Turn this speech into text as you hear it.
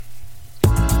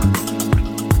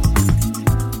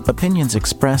Opinions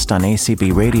expressed on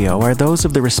ACB Radio are those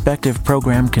of the respective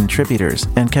program contributors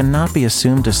and cannot be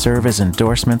assumed to serve as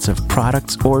endorsements of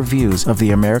products or views of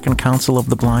the American Council of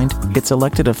the Blind, its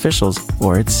elected officials,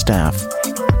 or its staff.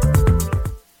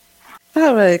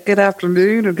 All right, good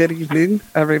afternoon or good evening,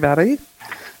 everybody.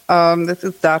 This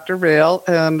is Dr. Rail,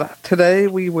 and today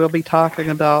we will be talking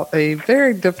about a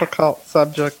very difficult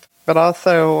subject, but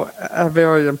also a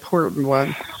very important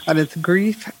one, and it's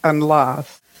grief and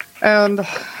loss. And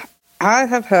I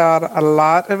have had a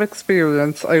lot of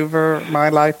experience over my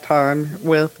lifetime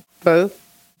with both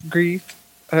grief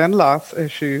and loss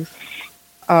issues.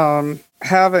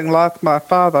 Having lost my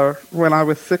father when I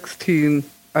was 16,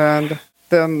 and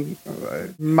then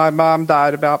my mom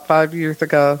died about 5 years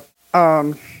ago.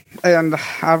 And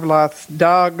I've lost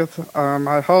dogs,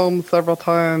 my home several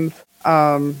times.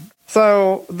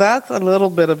 So that's a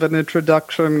little bit of an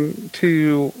introduction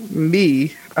to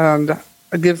me, and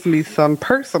it gives me some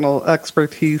personal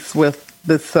expertise with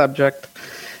this subject.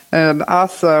 And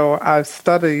also, I've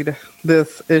studied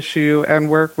this issue and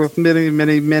worked with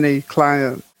many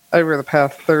clients over the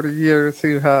past 30 years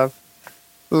who have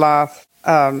lost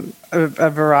a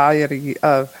variety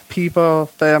of people,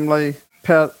 family,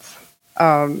 pets,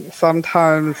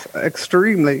 sometimes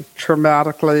extremely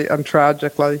traumatically and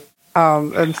tragically,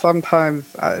 and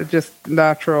sometimes just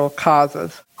natural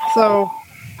causes. So,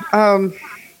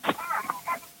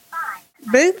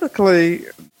 basically,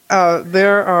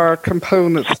 there are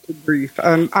components to grief,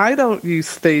 and I don't use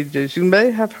stages. You may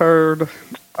have heard,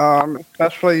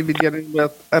 especially beginning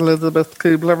with Elizabeth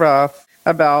Kubler-Ross,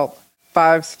 about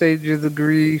 5 stages of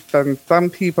grief, and some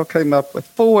people came up with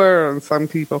 4, and some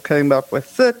people came up with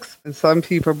 6, and some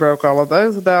people broke all of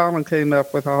those down and came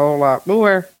up with a whole lot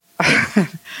more.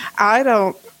 I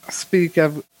don't speak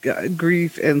of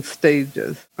grief in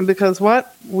stages, because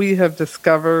what we have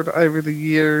discovered over the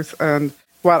years and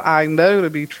what I know to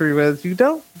be true is you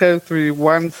don't go through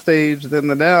one stage, then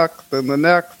the next, then the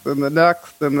next, then the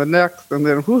next, then the next, and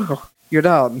then whew, you're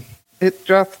done. It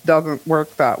just doesn't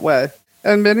work that way.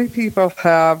 And many people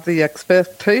have the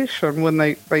expectation when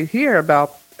they hear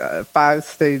about 5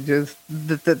 stages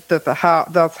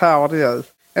that's how it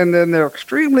is. And then they're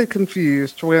extremely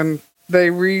confused when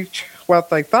they reach what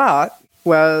they thought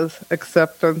was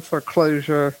acceptance or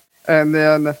closure, and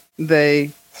then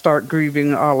they start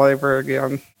grieving all over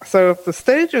again. So if the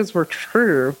stages were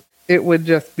true, it would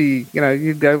just be,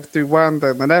 you'd go through one,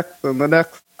 then the next, then the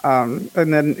next, and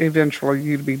then eventually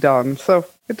you'd be done. So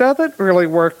it doesn't really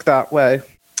work that way.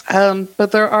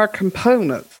 But there are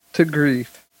components to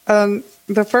grief.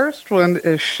 The first one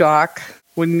is shock.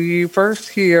 When you first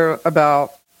hear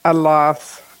about a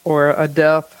loss or a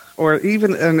death or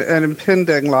even an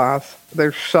impending loss,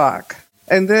 there's shock.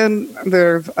 And then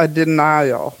there's a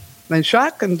denial. And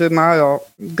shock and denial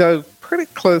go pretty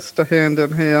close to hand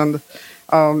in hand.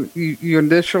 You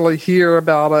initially hear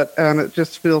about it, and it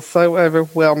just feels so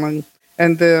overwhelming.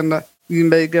 And then you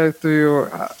may go through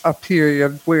a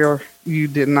period where you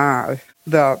deny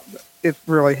that it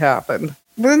really happened.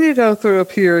 Then you go through a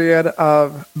period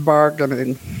of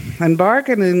bargaining. And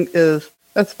bargaining is,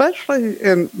 especially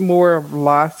in more of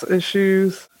loss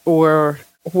issues, or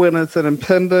when it's an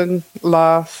impending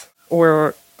loss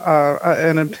or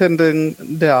an impending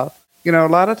death. A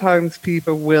lot of times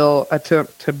people will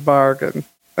attempt to bargain.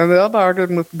 And they'll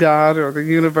bargain with God or the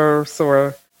universe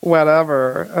or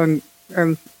whatever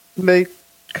and make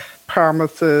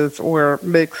promises or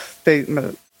make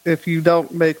statements. If you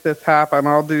don't make this happen,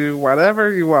 I'll do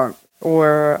whatever you want.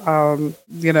 Or,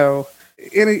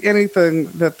 anything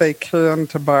that they can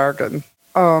to bargain.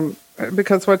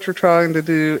 Because what you're trying to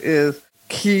do is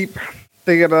keep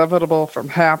the inevitable from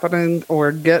happening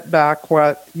or get back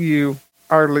what you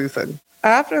are losing.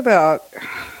 After that,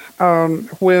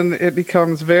 when it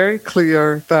becomes very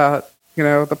clear that,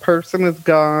 the person is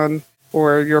gone,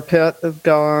 or your pet is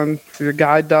gone, your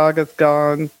guide dog is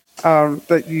gone,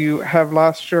 that you have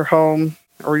lost your home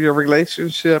or your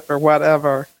relationship or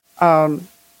whatever,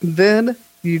 then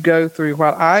you go through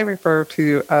what I refer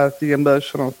to as the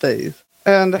emotional phase.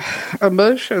 And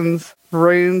emotions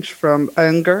range from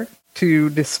anger to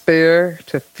despair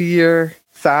to fear,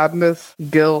 sadness,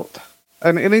 guilt,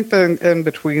 and anything in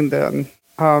between then.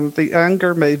 The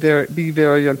anger may be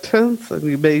very intense, and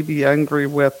you may be angry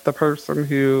with the person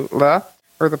who left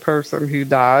or the person who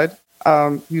died.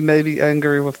 You may be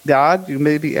angry with God. You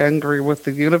may be angry with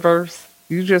the universe.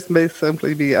 You just may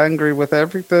simply be angry with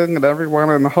everything and everyone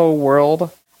in the whole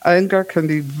world. Anger can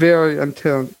be very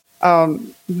intense.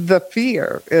 The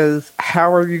fear is,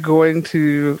 how are you going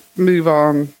to move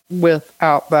on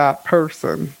without that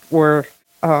person or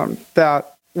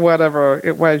that whatever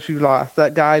it was you lost,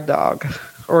 that guide dog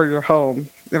or your home.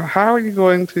 How are you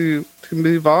going to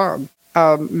move on?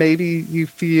 Maybe you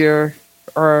fear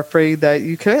or are afraid that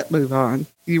you can't move on.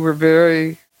 You were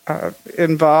very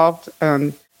involved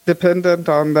and dependent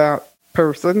on that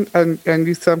person, and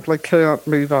you simply can't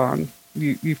move on.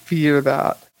 You fear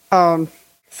that.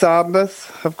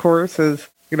 Sadness, of course, is,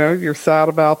 you're sad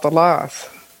about the loss.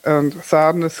 And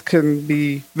sadness can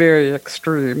be very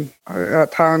extreme.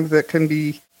 At times it can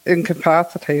be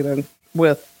incapacitating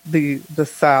with the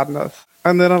sadness.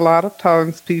 And then a lot of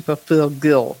times people feel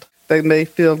guilt. They may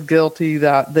feel guilty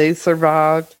that they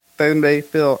survived. They may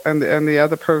feel, and the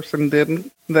other person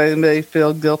didn't. They may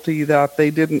feel guilty that they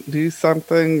didn't do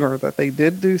something, or that they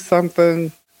did do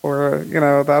something, or,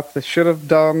 that they should have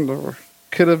done or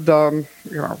could have done,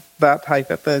 that type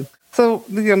of thing. So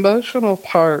the emotional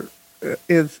part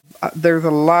is, there's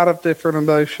a lot of different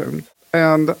emotions,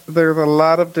 and there's a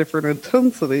lot of different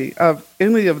intensity of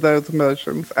any of those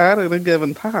emotions at any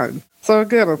given time. So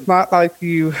again, it's not like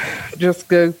you just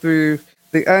go through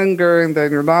the anger and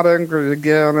then you're not angry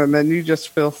again, and then you just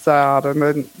feel sad, and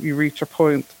then you reach a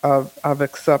point of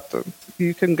acceptance.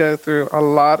 You can go through a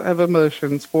lot of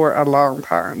emotions for a long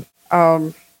time.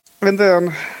 And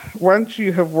then once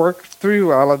you have worked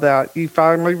through all of that, you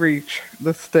finally reach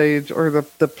the stage or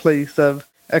the place of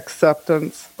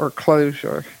acceptance or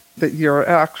closure, that you're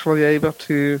actually able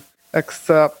to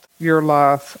accept your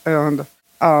loss and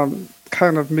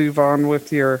kind of move on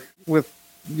with your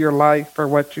life or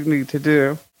what you need to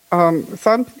do.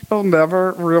 Some people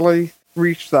never really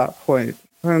reach that point.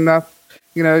 And that's,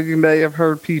 you may have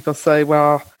heard people say,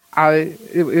 well,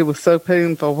 it was so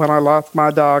painful when I lost my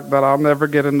dog that I'll never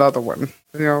get another one.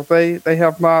 They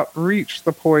have not reached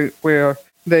the point where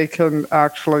they can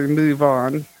actually move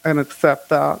on and accept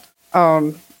that.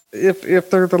 If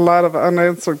there's a lot of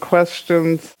unanswered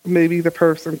questions, maybe the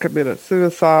person committed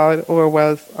suicide or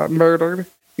was murdered,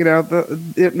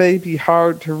 it may be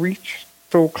hard to reach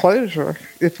full closure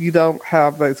if you don't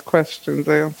have those questions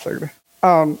answered.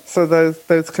 So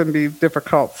those can be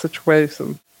difficult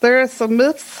situations. There are some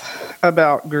myths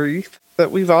about grief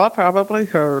that we've all probably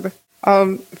heard.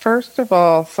 First of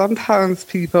all, sometimes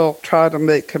people try to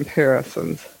make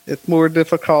comparisons. It's more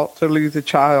difficult to lose a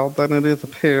child than it is a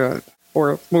parent,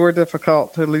 or it's more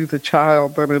difficult to lose a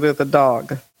child than it is a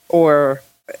dog, or,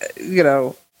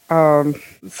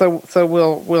 so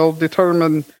we'll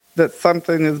determine that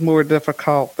something is more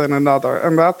difficult than another,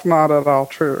 and that's not at all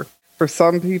true. For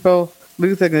some people,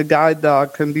 losing a guide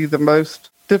dog can be the most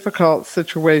difficult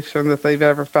situation that they've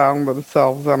ever found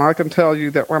themselves in. I can tell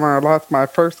you that when I lost my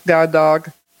first guide dog,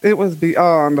 it was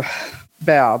beyond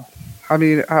bad. I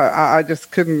mean, I just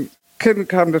couldn't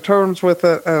come to terms with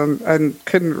it and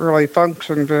couldn't really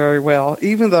function very well,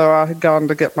 even though I had gone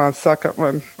to get my second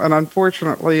one. And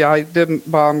unfortunately, I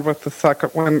didn't bond with the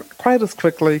second one quite as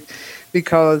quickly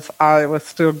because I was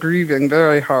still grieving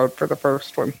very hard for the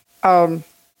first one.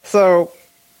 So,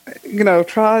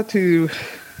 try to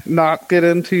not get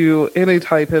into any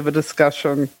type of a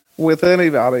discussion with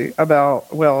anybody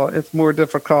about, well, it's more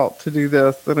difficult to do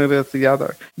this than it is the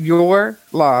other. Your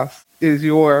loss is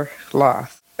your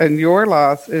loss, and your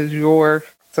loss is your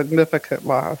significant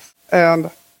loss.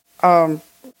 And,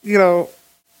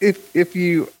 if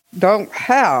you don't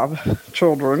have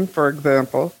children, for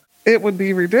example, it would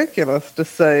be ridiculous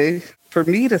for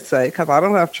me to say, because I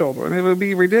don't have children, it would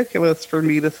be ridiculous for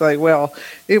me to say, well,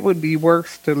 it would be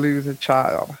worse to lose a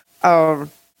child.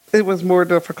 It was more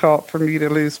difficult for me to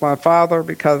lose my father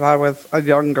because I was a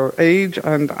younger age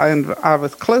and I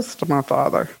was close to my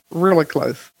father, really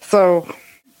close. So,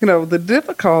 the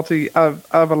difficulty of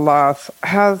a loss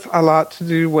has a lot to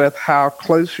do with how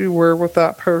close you were with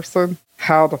that person,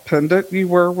 how dependent you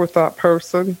were with that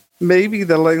person, maybe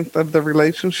the length of the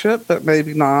relationship, but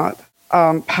maybe not.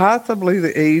 Possibly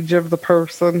the age of the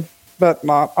person, but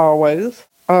not always.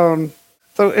 So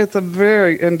it's a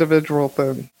very individual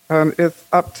thing, and it's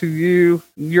up to you.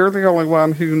 You're the only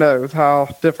one who knows how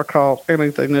difficult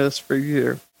anything is for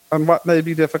you. And what may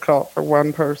be difficult for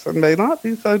one person may not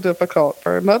be so difficult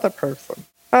for another person.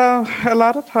 A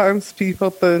lot of times people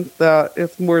think that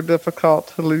it's more difficult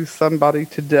to lose somebody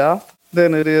to death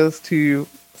than it is to,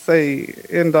 say,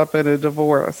 end up in a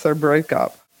divorce or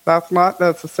breakup. That's not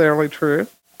necessarily true.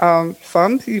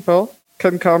 Some people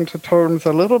can come to terms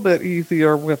a little bit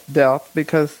easier with death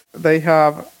because they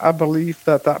have a belief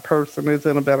that that person is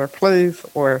in a better place,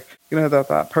 or,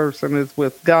 that person is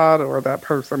with God, or that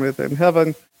person is in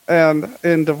heaven. And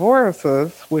in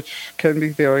divorces, which can be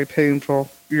very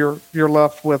painful, you're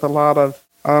left with a lot of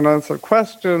unanswered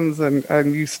questions,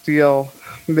 and you still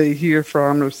may hear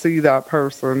from or see that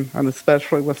person, and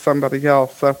especially with somebody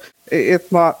else. So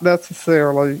it's not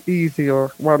necessarily easier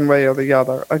one way or the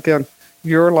other. Again,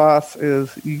 your loss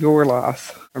is your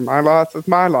loss, and my loss is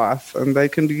my loss, and they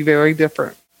can be very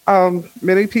different.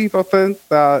 Many people think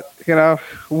that,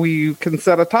 we can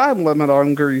set a time limit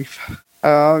on grief.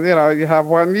 You have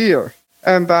 1 year,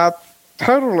 and that's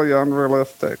totally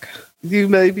unrealistic. You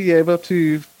may be able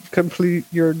to complete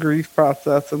your grief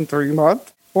process in 3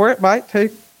 months, or it might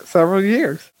take several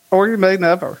years, or you may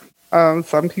never.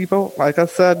 Some people, like I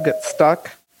said, get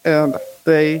stuck and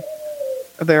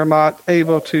they're not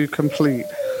able to complete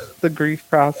the grief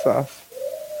process.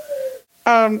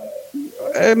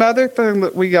 Another thing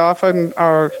that we often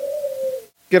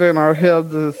get in our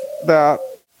heads is that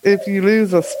if you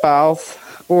lose a spouse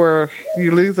or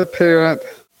you lose a parent,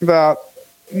 that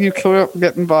you can't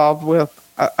get involved with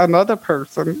another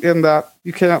person, in that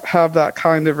you can't have that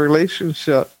kind of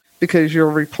relationship because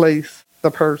you'll replace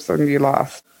the person you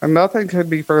lost. And nothing could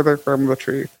be further from the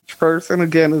truth. Each person,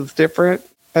 again, is different,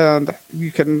 and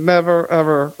you can never,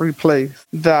 ever replace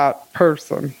that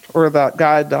person or that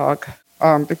guide dog,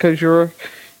 because your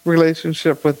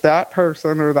relationship with that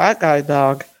person or that guide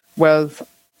dog was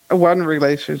one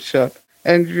relationship,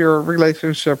 and your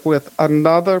relationship with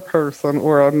another person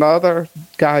or another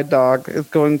guide dog is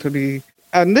going to be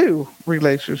a new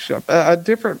relationship, a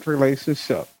different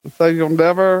relationship. So you'll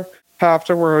never have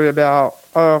to worry about,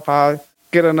 if I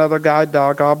get another guide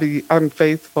dog, I'll be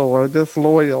unfaithful or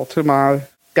disloyal to my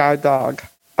guide dog.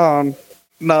 Not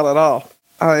at all.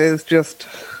 It's just,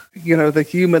 the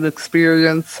human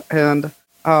experience, and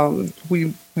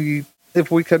we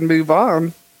if we can move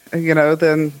on,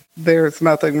 then there's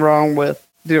nothing wrong with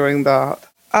doing that.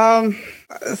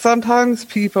 Sometimes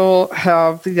people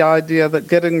have the idea that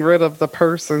getting rid of the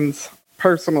person's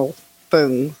personal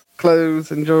things,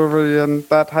 clothes and jewelry and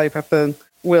that type of thing,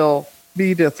 will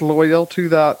be disloyal to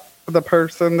the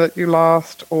person that you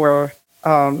lost, or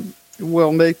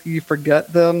will make you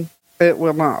forget them. It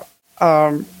will not.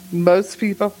 Most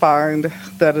people find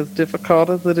that as difficult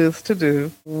as it is to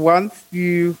do, once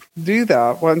you do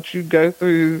that, once you go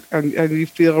through and you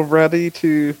feel ready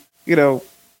to,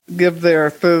 give their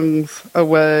things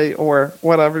away or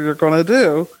whatever you're going to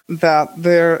do, that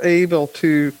they're able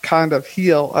to kind of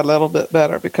heal a little bit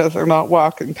better, because they're not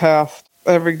walking past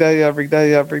every day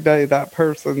that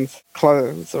person's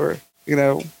clothes, or,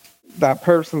 that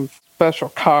person's special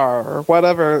car or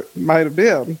whatever it might have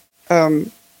been.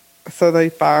 So they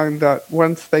find that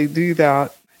once they do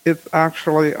that, it's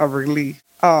actually a relief.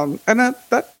 And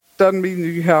that doesn't mean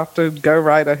you have to go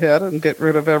right ahead and get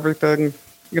rid of everything,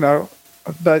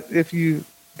 but if you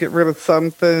get rid of some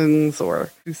things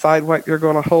or decide what you're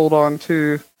going to hold on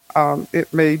to,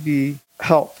 it may be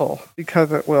helpful, because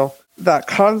that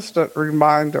constant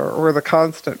reminder or the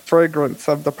constant fragrance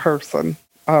of the person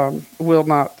will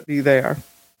not be there.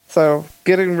 So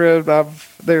getting rid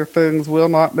of their things will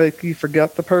not make you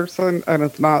forget the person, and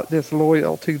it's not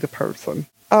disloyal to the person.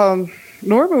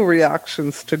 Normal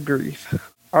reactions to grief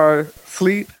are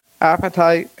sleep,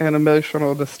 appetite, and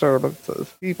emotional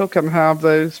disturbances. People can have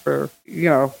those for,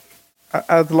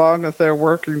 as long as they're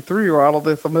working through all of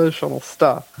this emotional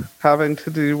stuff having to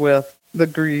do with the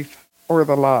grief or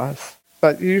the loss.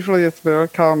 But usually it's very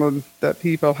common that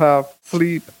people have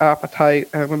sleep, appetite,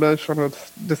 and emotional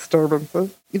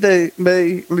disturbances. They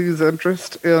may lose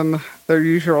interest in their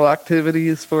usual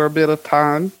activities for a bit of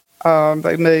time.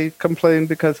 They may complain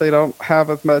because they don't have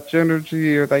as much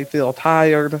energy, or they feel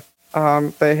tired.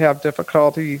 They have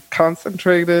difficulty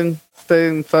concentrating,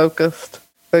 staying focused.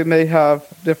 They may have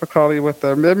difficulty with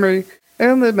their memory,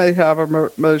 and they may have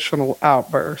an emotional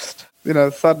outburst.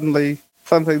 Suddenly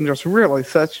something just really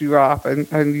sets you off,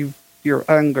 and you're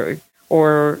angry.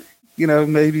 Or,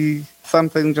 maybe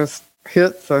something just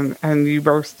hits and you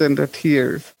burst into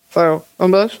tears. So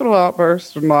emotional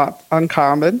outbursts are not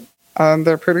uncommon, and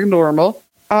they're pretty normal.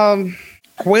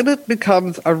 When it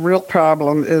becomes a real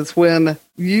problem is when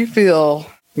you feel,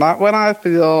 not when I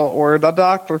feel or the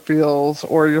doctor feels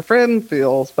or your friend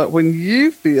feels, but when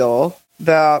you feel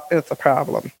that it's a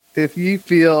problem. If you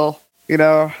feel,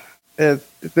 it's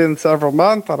been several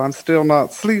months and I'm still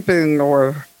not sleeping,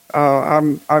 or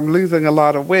I'm losing a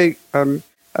lot of weight and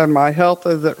my health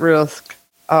is at risk,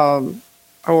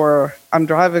 or I'm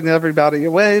driving everybody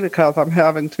away because I'm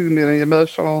having too many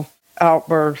emotional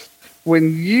outbursts.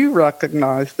 When you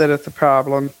recognize that it's a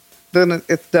problem, then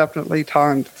it's definitely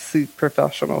time to seek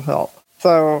professional help.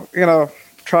 So,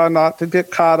 try not to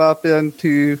get caught up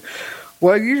into,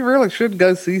 well, you really should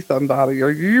go see somebody,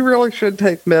 or you really should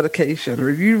take medication,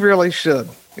 or you really should.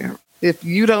 If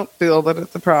you don't feel that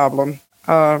it's a problem,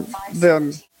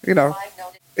 then you know,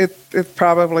 it's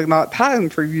probably not time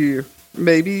for you.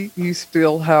 Maybe you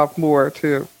still have more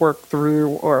to work through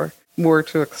or more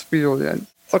to experience.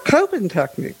 So coping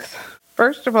techniques.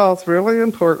 First of all, it's really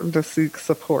important to seek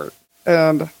support,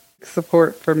 and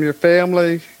support from your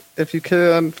family, if you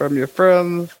can, from your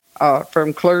friends,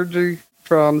 from clergy,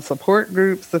 from support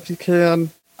groups, if you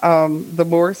can. The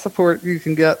more support you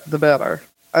can get, the better.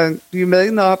 And you may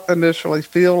not initially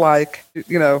feel like,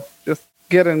 just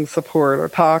getting support or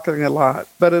talking a lot,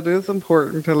 but it is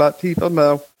important to let people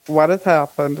know what has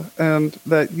happened and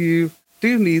that you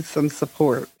do need some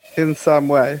support in some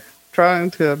way.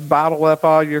 Trying to bottle up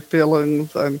all your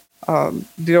feelings and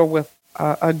deal with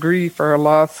a grief or a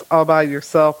loss all by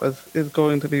yourself is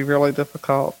going to be really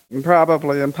difficult and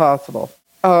probably impossible.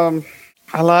 A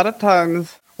lot of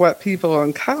times what people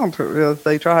encounter is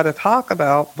they try to talk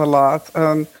about the loss,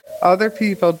 and other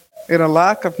people, in a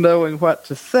lack of knowing what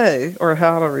to say or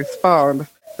how to respond,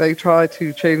 they try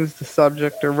to change the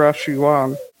subject or rush you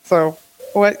on. So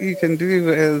what you can do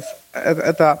is,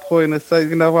 at that point, is say,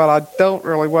 you know what, I don't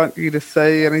really want you to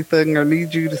say anything or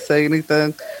need you to say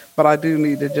anything, but I do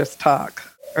need to just talk.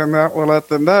 And that will let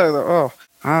them know that,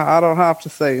 I don't have to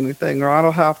say anything, or I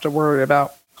don't have to worry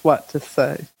about what to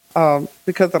say.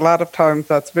 Because a lot of times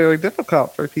that's very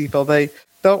difficult for people. They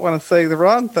don't want to say the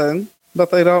wrong thing,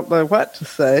 but they don't know what to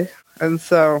say. And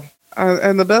so,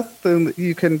 and the best thing that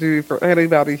you can do for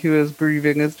anybody who is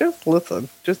grieving is just listen,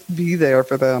 just be there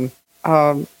for them.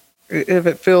 If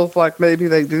it feels like maybe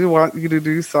they do want you to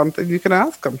do something, you can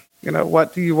ask them,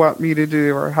 what do you want me to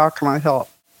do, or how can I help?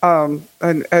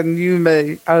 And you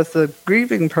may, as a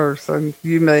grieving person,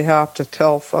 you may have to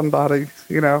tell somebody,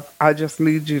 I just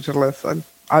need you to listen.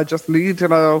 I just need to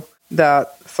know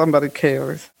that somebody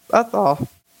cares. That's all.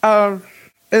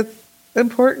 It's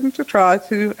important to try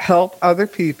to help other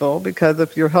people, because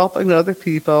if you're helping other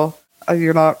people,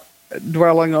 you're not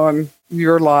dwelling on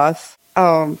your loss.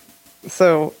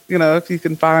 So, if you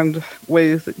can find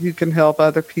ways that you can help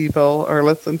other people or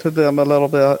listen to them a little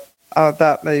bit,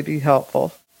 that may be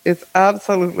helpful. It's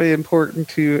absolutely important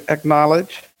to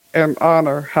acknowledge and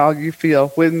honor how you feel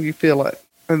when you feel it,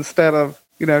 instead of,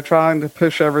 trying to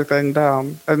push everything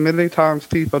down. And many times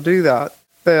people do that.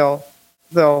 They'll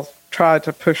try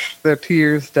to push their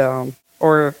tears down,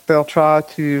 or they'll try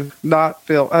to not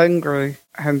feel angry.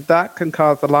 And that can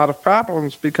cause a lot of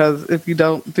problems, because if you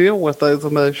don't deal with those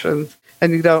emotions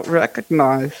and you don't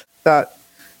recognize that,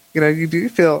 you do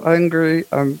feel angry,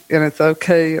 and it's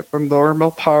okay, it's a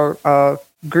normal part of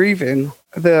grieving,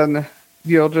 then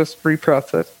you'll just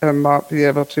repress it and not be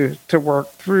able to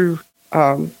work through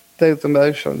those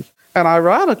emotions. And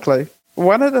ironically,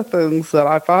 one of the things that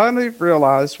I finally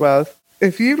realized was,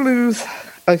 if you lose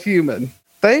a human,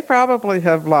 they probably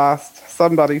have lost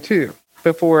somebody too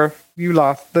before you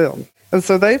lost them. And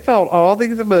so they felt all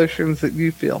these emotions that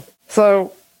you feel.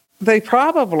 So they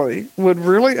probably would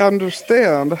really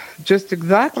understand just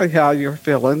exactly how you're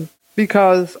feeling,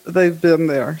 because they've been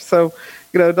there. So,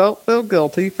 don't feel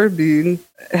guilty for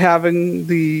having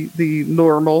the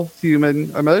normal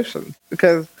human emotions,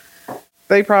 because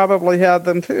they probably had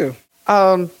them too.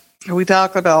 We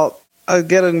talked about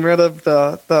getting rid of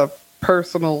the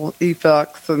personal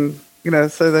effects, and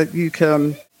so that you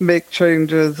can make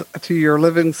changes to your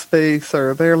living space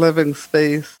or their living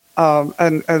space,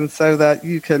 and so that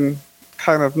you can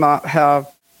kind of not have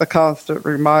the constant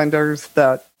reminders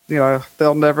that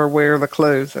they'll never wear the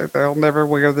clothes, or they'll never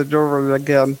wear the jewelry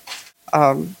again,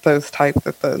 those types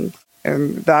of things.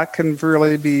 And that can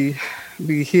really be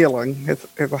healing. It's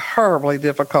a horribly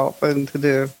difficult thing to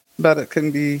do, but it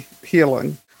can be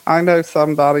healing. I know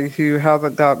somebody who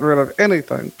hasn't gotten rid of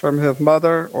anything from his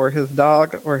mother or his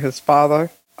dog or his father,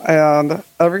 and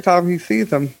every time he sees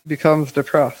them, he becomes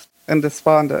depressed and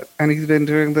despondent. And he's been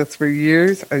doing this for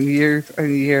years and years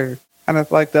and years. And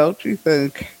it's like, don't you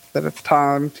think that it's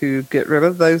time to get rid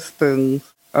of those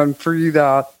things and free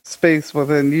that space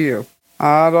within you?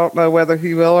 I don't know whether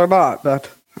he will or not,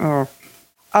 but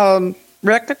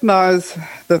recognize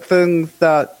the things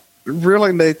that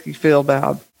really make you feel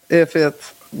bad. If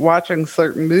it's watching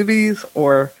certain movies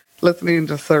or listening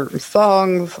to certain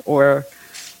songs, or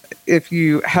if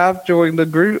you have joined a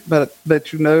group,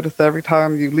 but you notice every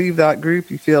time you leave that group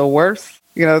you feel worse,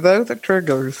 those are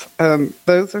triggers. And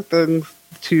those are things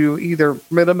to either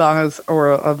minimize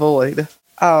or avoid.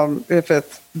 If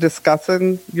it's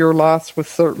discussing your loss with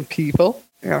certain people,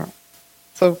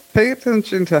 so pay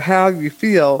attention to how you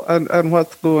feel and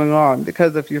what's going on,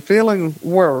 because if you're feeling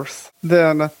worse,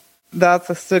 then that's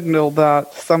a signal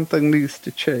that something needs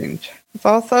to change. It's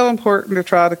also important to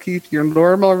try to keep your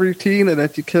normal routine, and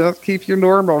if you can't keep your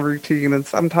normal routine, and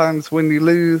sometimes when you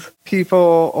lose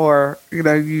people or,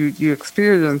 you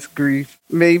experience grief,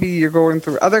 maybe you're going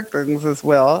through other things as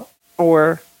well,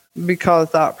 or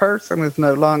because that person is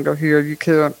no longer here, you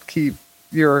can't keep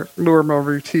your normal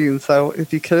routine. So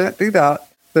if you can't do that,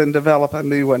 then develop a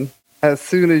new one as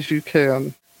soon as you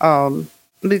can.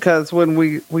 Because when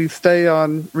we stay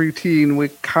on routine, we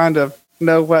kind of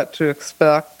know what to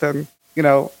expect and,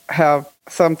 have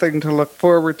something to look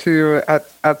forward to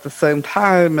at the same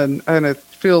time. And it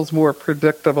feels more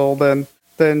predictable than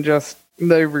just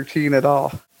no routine at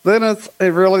all. Then it's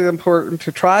really important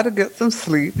to try to get some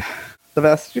sleep the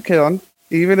best you can,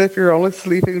 even if you're only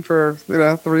sleeping for,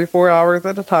 3 or 4 hours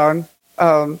at a time.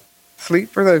 Sleep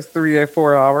for those 3 or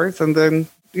 4 hours and then,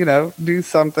 do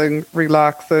something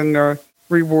relaxing or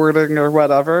rewarding or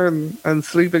whatever and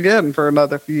sleep again for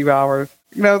another few hours.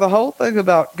 The whole thing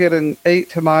about getting 8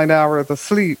 to 9 hours of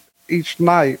sleep each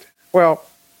night, well,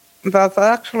 that's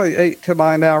actually 8 to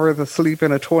 9 hours of sleep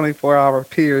in a 24-hour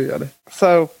period.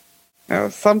 So,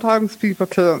 sometimes people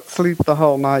can't sleep the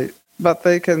whole night, but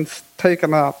they can take a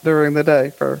nap during the day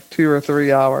for 2 or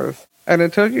 3 hours. And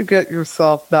until you get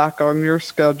yourself back on your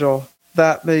schedule,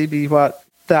 that may be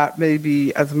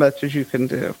as much as you can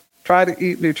do. Try to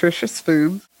eat nutritious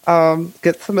foods,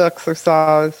 get some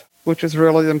exercise, which is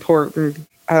really important,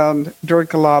 and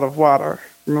drink a lot of water.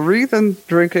 And the reason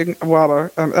drinking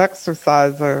water and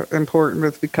exercise are important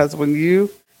is because when you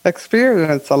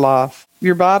experience a loss,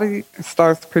 your body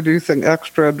starts producing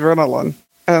extra adrenaline.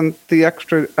 And the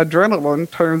extra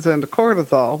adrenaline turns into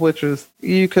cortisol, which is,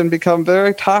 you can become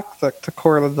very toxic to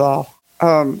cortisol.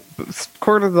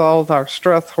 Cortisol is our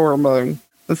stress hormone.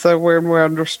 And so when we're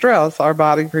under stress, our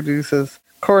body produces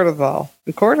cortisol.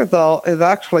 And cortisol is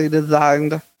actually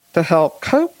designed to help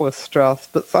cope with stress,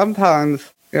 but sometimes,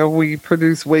 we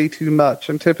produce way too much,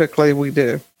 and typically we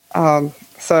do.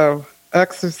 So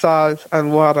exercise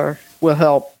and water will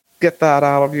help get that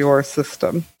out of your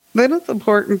system. Then it's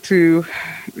important to,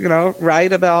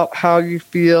 write about how you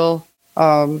feel.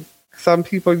 Some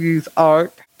people use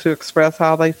art to express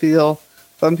how they feel.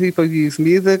 Some people use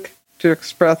music to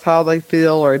express how they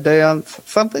feel, or dance,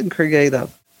 something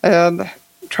creative. And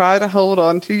try to hold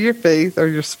on to your faith or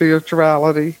your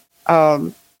spirituality,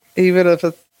 even if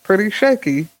it's pretty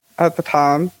shaky at the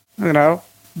time.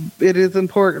 It is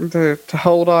important to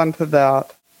hold on to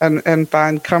that and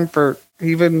find comfort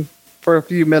even for a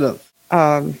few minutes.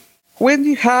 When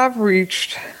you have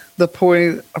reached the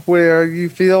point where you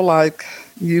feel like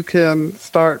you can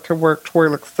start to work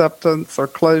toward acceptance or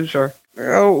closure,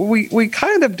 we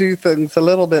kind of do things a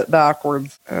little bit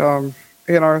backwards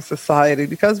in our society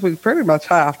because we pretty much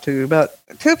have to. But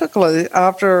typically,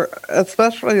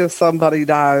 especially if somebody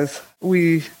dies,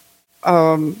 we,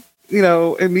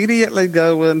 immediately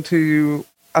go into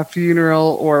a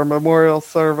funeral or a memorial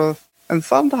service. And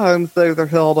sometimes those are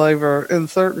held over, in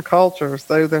certain cultures,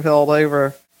 those are held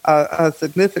over a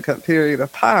significant period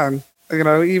of time,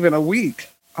 even a week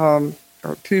or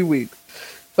 2 weeks.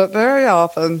 But very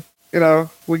often,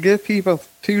 we give people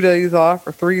 2 days off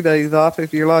or 3 days off,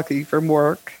 if you're lucky, from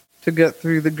work to get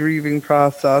through the grieving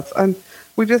process. And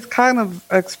we just kind of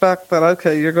expect that,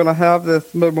 okay, you're going to have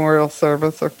this memorial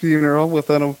service or funeral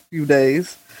within a few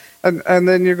days. And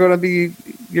then you're going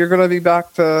to be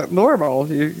back to normal.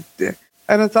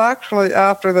 And it's actually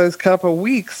after those couple of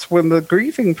weeks when the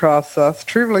grieving process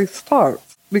truly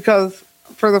starts. Because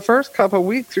for the first couple of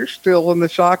weeks, you're still in the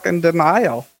shock and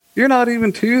denial. You're not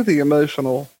even to the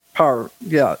emotional part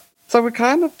yet. So we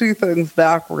kind of do things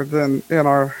backwards in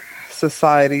our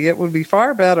society. It would be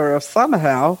far better if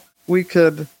somehow we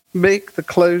could make the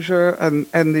closure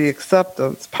and the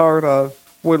acceptance part of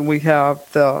when we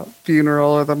have the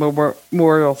funeral or the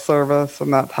memorial service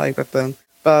and that type of thing.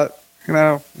 But,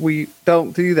 we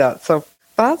don't do that. So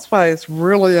that's why it's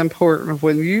really important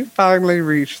when you finally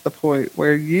reach the point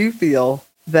where you feel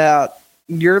that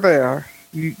you're there,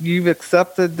 you've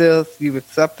accepted this, you've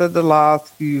accepted the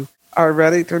loss, you are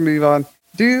ready to move on,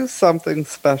 do something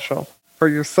special for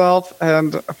yourself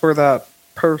and for that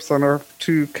person or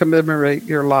to commemorate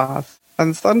your loss.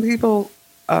 And some people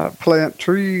plant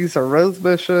trees or rose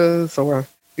bushes, or,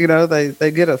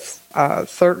 they get a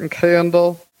certain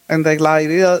candle and they light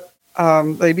it.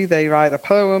 Maybe they write a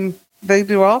poem. They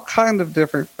do all kinds of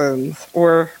different things.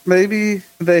 Or maybe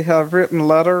they have written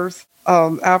letters.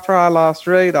 After I lost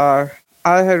Radar,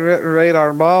 I had written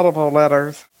Radar multiple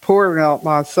letters, pouring out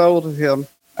my soul to him.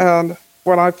 And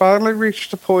when I finally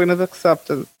reached a point of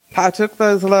acceptance, I took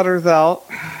those letters out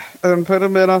and put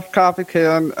them in a coffee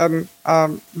can and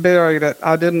buried it.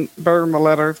 I didn't burn the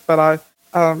letters, but I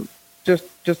just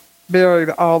buried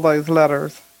all those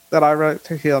letters that I wrote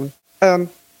to him. And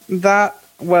that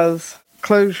was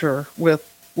closure with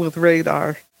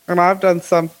Radar. And I've done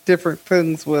some different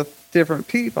things with different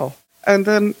people. And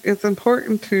then it's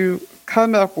important to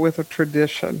come up with a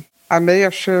tradition. I may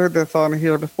have shared this on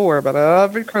here before, but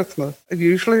every Christmas,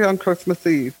 usually on Christmas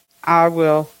Eve, I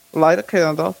will light a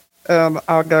candle and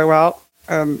I'll go out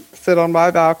and sit on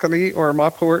my balcony or my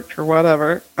porch or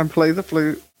whatever and play the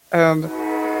flute and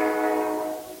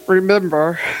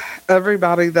remember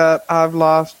everybody that I've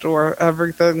lost or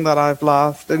everything that I've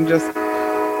lost, and just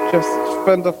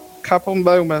spend a couple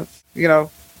moments,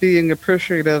 being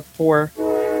appreciative for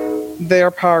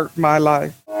their part in my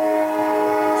life.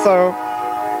 So,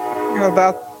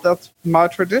 that's my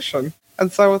tradition.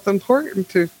 And so it's important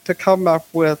to come up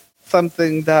with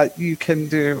something that you can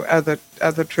do as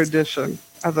a tradition,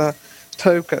 as a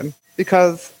token,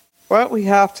 because what we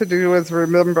have to do is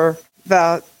remember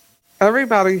that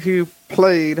everybody who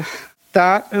played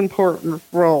that important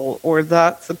role or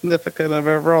that significant of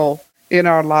a role in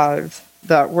our lives,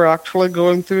 that we're actually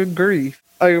going through grief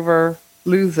over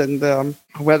losing them,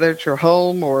 whether it's your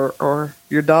home or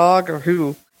your dog or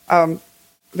who,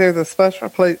 there's a special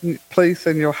place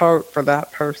in your heart for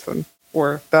that person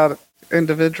or that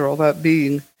individual, that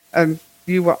being, and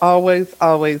you will always,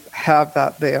 always have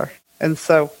that there. And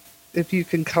so if you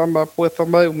can come up with a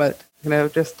moment,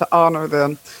 just to honor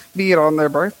them, be it on their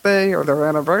birthday or their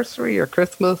anniversary or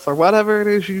Christmas or whatever it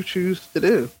is you choose to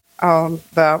do,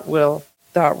 that will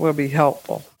be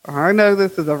helpful. I know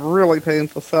this is a really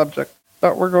painful subject,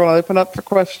 but we're going to open up for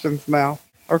questions now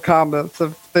or comments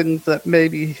of things that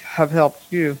maybe have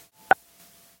helped you.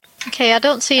 Okay, I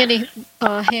don't see any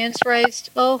hands raised.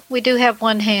 Oh, we do have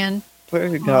one hand. There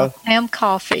you go. Pam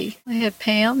Coffee. Go ahead,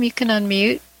 Pam. You can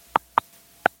unmute.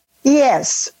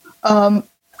 Yes.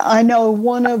 I know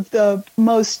one of the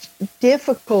most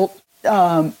difficult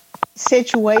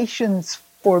situations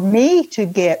for me to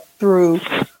get through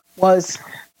was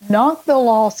not the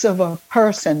loss of a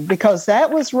person, because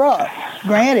that was rough.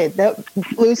 Granted, that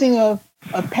losing a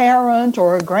parent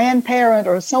or a grandparent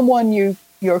or someone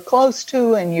you're close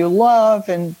to and you love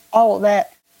and all of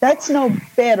that, that's no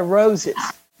bed of roses.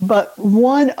 But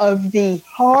one of the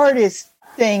hardest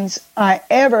things I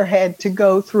ever had to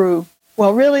go through,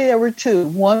 well, really there were two.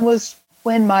 One was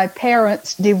when my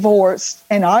parents divorced,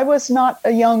 and I was not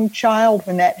a young child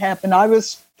when that happened. I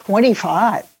was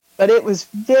 25, but it was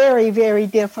very, very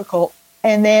difficult.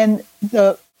 And then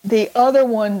the other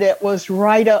one that was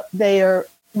right up there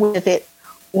with it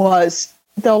was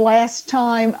the last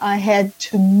time I had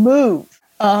to move.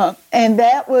 And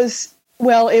that was,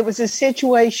 well, it was a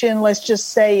situation, let's just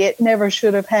say it never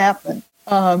should have happened.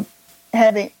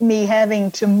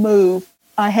 Having to move,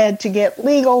 I had to get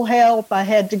legal help. I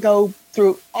had to go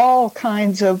through all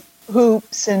kinds of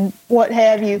hoops and what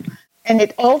have you. And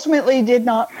it ultimately did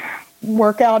not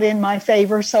work out in my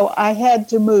favor, so I had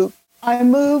to move. I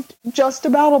moved just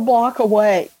about a block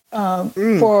away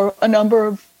for a number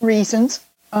of reasons.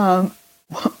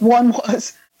 One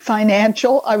was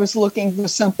financial. I was looking for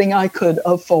something I could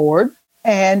afford.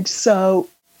 And so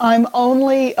I'm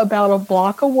only about a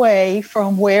block away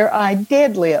from where I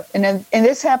did live. And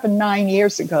this happened 9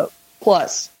 years ago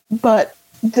plus. But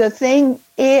the thing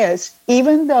is,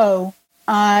 even though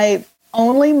I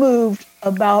only moved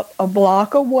about a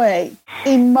block away,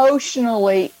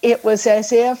 emotionally, it was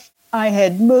as if I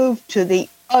had moved to the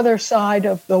other side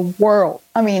of the world.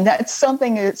 I mean, that's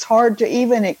something that's hard to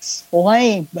even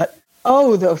explain, but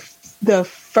the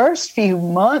first few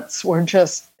months were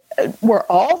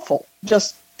awful.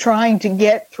 Just trying to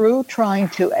get through, trying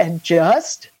to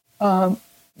adjust,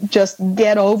 just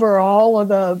get over all of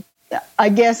the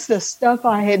stuff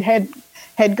I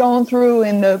had gone through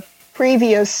in the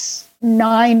previous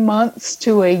 9 months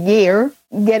to a year,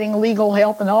 getting legal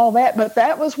help and all that. But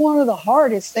that was one of the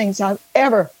hardest things I've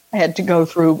ever had to go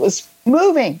through, was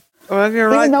moving. Well, you're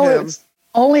even right, though Pam. it's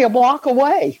only a block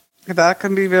away. That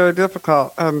can be very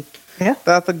difficult. Yeah.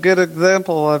 That's a good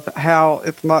example of how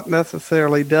it's not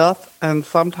necessarily death, and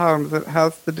sometimes it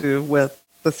has to do with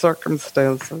the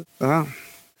circumstances. Oh.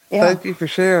 Yeah. Thank you for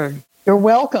sharing. You're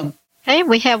welcome. Hey,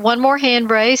 we have one more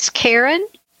hand raised. Karen,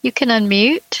 you can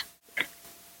unmute.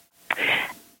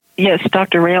 Yes,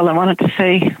 Dr. Rail, I wanted to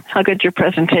say how good your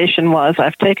presentation was.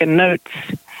 I've taken notes.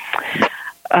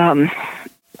 I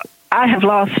have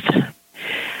lost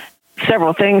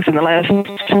several things in the last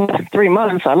 3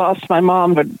 months. I lost my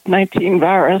mom to 19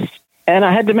 virus, and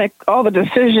I had to make all the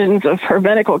decisions of her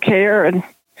medical care, and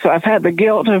so I've had the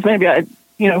guilt of maybe I,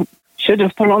 should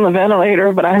have put her on the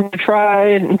ventilator, but I had to try,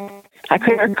 and I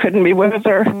couldn't be with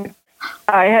her.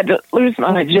 I had to lose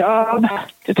my job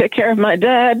to take care of my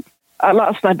dad. I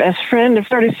lost my best friend of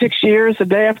 36 years the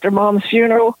day after Mom's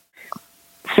funeral.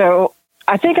 So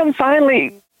I think I'm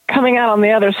finally coming out on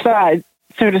the other side,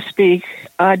 so to speak.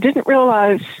 I didn't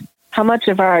realize how much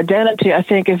of our identity, I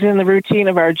think, is in the routine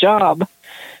of our job.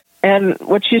 And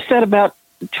what you said about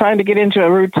trying to get into a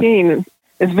routine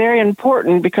is very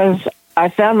important, because I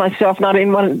found myself not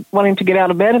even wanting to get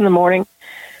out of bed in the morning,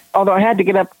 although I had to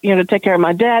get up, to take care of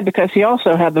my dad because he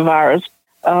also had the virus.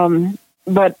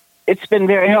 But it's been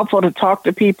very helpful to talk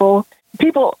to people.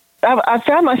 I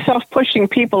found myself pushing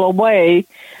people away,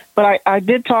 but I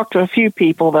did talk to a few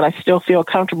people that I still feel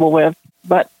comfortable with.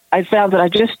 But I found that I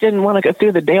just didn't want to go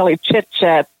through the daily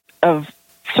chit-chat of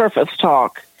surface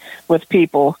talk with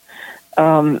people.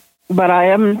 But I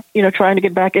am, trying to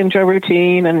get back into a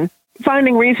routine and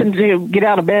finding reason to get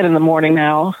out of bed in the morning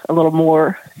now a little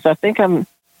more. So I think I'm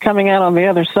coming out on the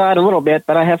other side a little bit,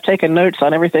 but I have taken notes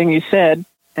on everything you said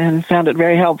and found it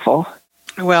very helpful.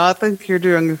 Well, I think you're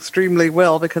doing extremely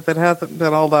well, because it hasn't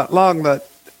been all that long that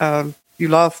you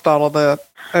lost all of that.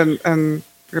 And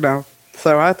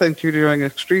so I think you're doing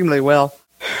extremely well.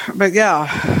 But yeah,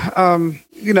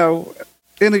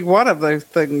 any one of those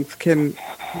things can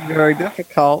be very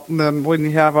difficult. And then when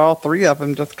you have all three of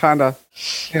them just kind of,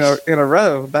 in a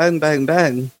row, bang, bang,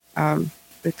 bang,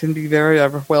 it can be very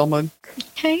overwhelming.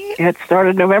 Okay. It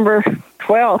started November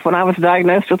 12th when I was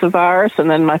diagnosed with the virus, and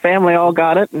then my family all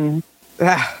got it, and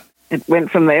it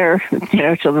went from there,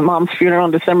 till the mom's funeral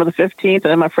on December the 15th, and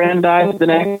then my friend died the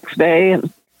next day,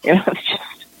 and, it's just,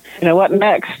 what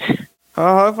next?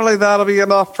 Well, hopefully that'll be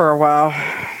enough for a while.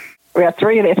 We got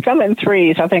three. It's come in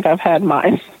threes. I think I've had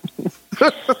mine.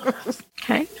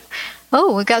 Okay.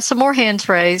 Oh, we got some more hands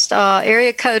raised.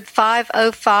 Area code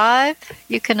 505.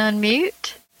 You can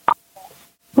unmute.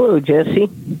 Hello, Jesse.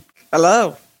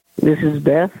 Hello. This is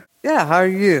Beth. Yeah, how are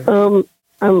you?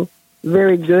 I'm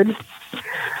very good.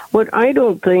 What I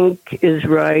don't think is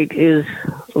right is,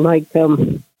 like,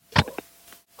 when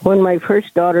my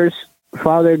first daughter's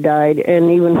father died,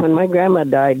 and even when my grandma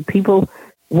died, people,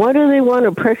 why do they want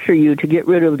to pressure you to get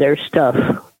rid of their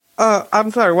stuff?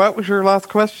 I'm sorry, what was your last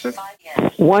question?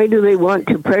 Why do they want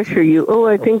to pressure you? Oh,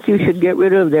 I think you should get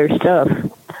rid of their stuff.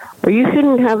 Or you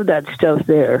shouldn't have that stuff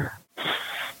there.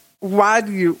 Why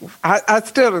do you... I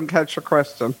still didn't catch your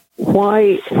question.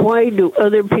 Why do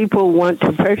other people want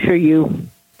to pressure you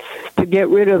to get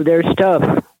rid of their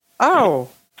stuff? Oh,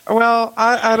 well,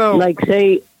 I don't... Like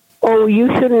say, oh, you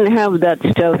shouldn't have that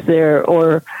stuff there,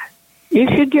 or you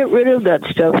should get rid of that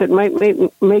stuff. It might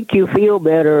make you feel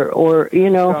better, or,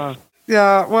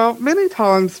 Yeah, well, many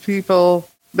times people,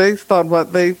 based on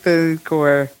what they think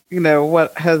or,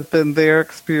 what has been their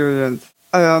experience,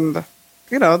 and...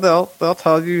 they'll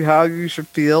tell you how you should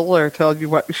feel or tell you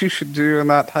what you should do and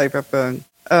that type of thing.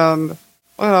 And,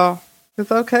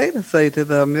 it's okay to say to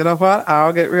them, you know what,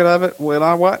 I'll get rid of it when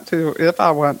I want to, if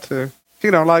I want to.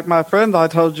 Like my friend I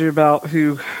told you about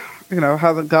who,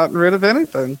 hasn't gotten rid of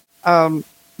anything.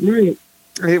 Right.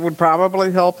 It would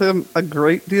probably help him a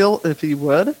great deal if he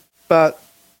would, but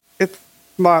it's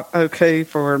not okay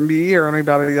for me or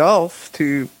anybody else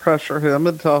to pressure him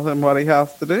and tell him what he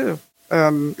has to do.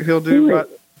 He'll do what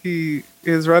he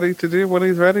is ready to do when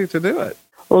he's ready to do it.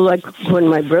 Well, like when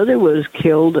my brother was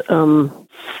killed,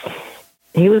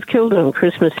 he was killed on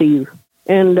Christmas Eve.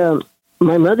 And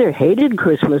my mother hated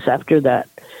Christmas after that.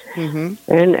 Mm-hmm.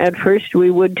 And at first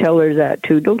we would tell her that,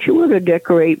 too. Don't you want to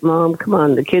decorate, Mom? Come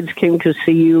on, the kids came to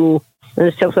see you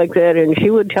and stuff like that. And she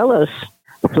would tell us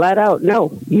flat out,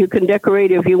 no, you can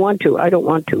decorate if you want to. I don't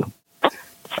want to.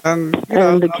 And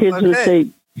the kids would say,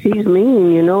 she's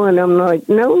mean, and I'm like,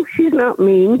 no, she's not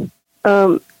mean.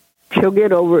 She'll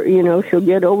get over, she'll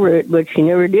get over it, but she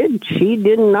never did. She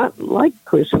did not like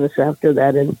Christmas after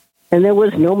that, and there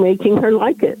was no making her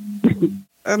like it.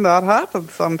 And that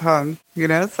happens sometimes,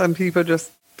 some people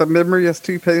just, the memory is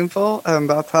too painful, and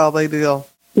that's how they deal.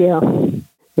 Yeah,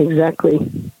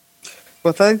 exactly.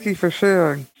 Well, thank you for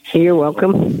sharing. You're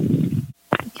welcome.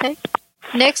 Okay.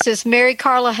 Next is Mary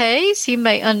Carla Hayes. You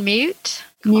may unmute.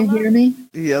 Can you hear me?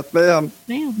 Yes, ma'am.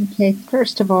 Okay.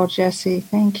 First of all, Jesse,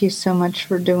 thank you so much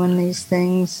for doing these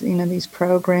things, these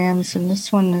programs. And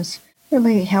this one is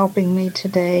really helping me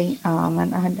today.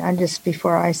 And I just,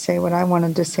 before I say what I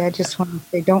wanted to say, I just want to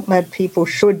say, don't let people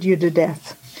should you to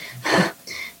death.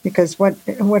 Because what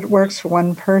works for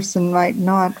one person might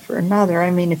not for another. I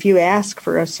mean, if you ask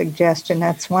for a suggestion,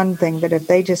 that's one thing. But if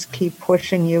they just keep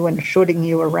pushing you and shooting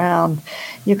you around,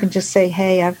 you can just say,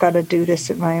 hey, I've got to do this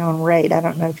at my own rate. I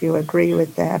don't know if you agree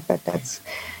with that, but that's,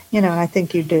 I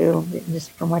think you do,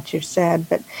 just from what you've said.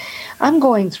 But I'm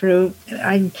going through,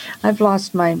 I've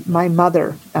lost my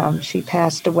mother. She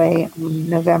passed away on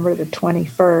November the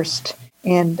 21st.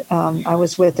 And I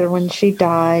was with her when she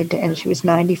died, and she was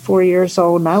 94 years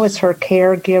old, and I was her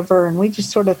caregiver, and we just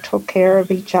sort of took care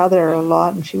of each other a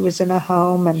lot, and she was in a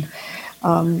home,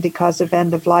 and because of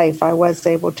end of life, I was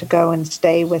able to go and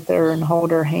stay with her and hold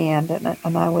her hand,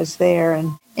 and I was there,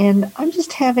 and I'm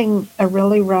just having a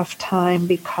really rough time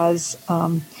because,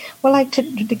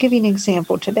 to give you an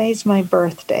example, today's my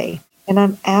birthday, and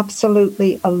I'm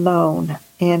absolutely alone,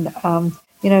 and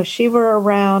she were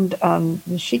around.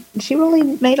 She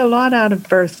really made a lot out of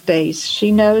birthdays.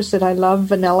 She knows that I love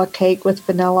vanilla cake with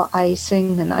vanilla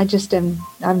icing, and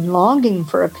I'm longing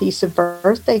for a piece of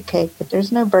birthday cake, but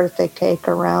there's no birthday cake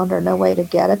around or no way to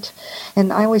get it.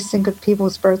 And I always think of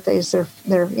people's birthdays,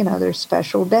 their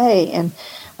special day. And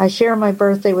I share my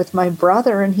birthday with my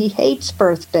brother, and he hates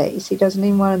birthdays. He doesn't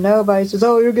even want to know about it. He says,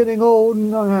 "Oh, you're getting old."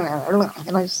 And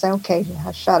I just say, "Okay,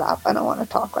 shut up. I don't want to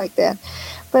talk like that."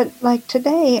 But like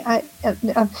today,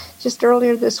 just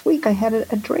earlier this week, I had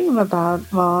a dream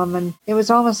about Mom, and it was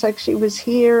almost like she was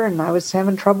here, and I was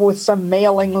having trouble with some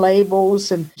mailing labels,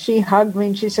 and she hugged me,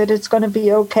 and she said, "It's going to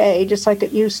be okay, just like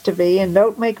it used to be, and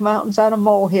don't make mountains out of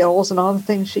molehills," and all the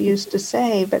things she used to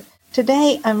say. But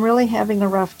today, I'm really having a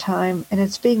rough time, and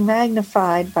it's being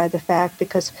magnified by the fact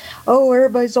because,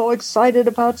 everybody's all excited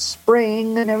about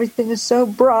spring, and everything is so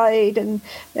bright, and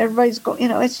everybody's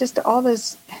going, it's just all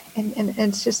this, and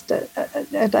it's just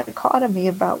a dichotomy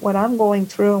about what I'm going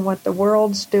through and what the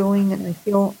world's doing, and I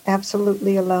feel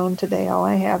absolutely alone today. All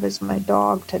I have is my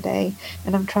dog today,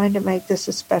 and I'm trying to make this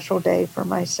a special day for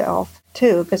myself,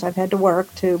 too, because I've had to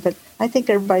work, too, but I think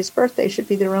everybody's birthday should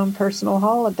be their own personal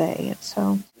holiday, and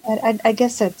so I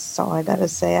guess that's all I got to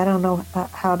say. I don't know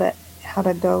how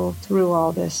to go through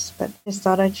all this, but just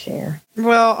thought I'd share.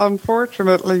 Well,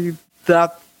 unfortunately,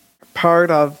 that part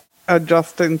of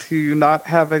adjusting to not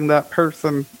having that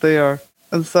person there.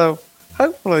 And so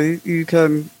hopefully you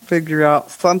can figure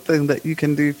out something that you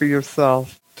can do for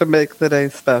yourself to make the day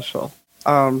special.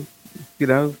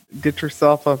 Get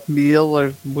yourself a meal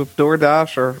or with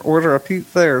DoorDash or order a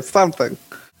pizza or something.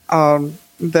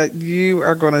 That you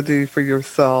are going to do for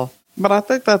yourself. But I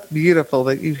think that's beautiful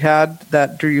that you had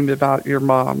that dream about your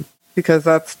mom, because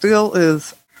that still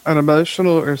is an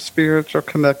emotional or spiritual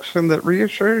connection that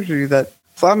reassures you that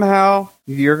somehow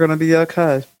you're going to be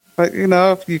okay. But,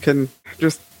 if you can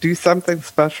just do something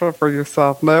special for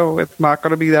yourself, no, it's not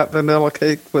going to be that vanilla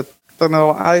cake with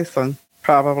vanilla icing,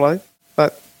 probably.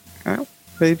 But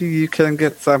maybe you can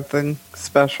get something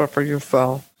special for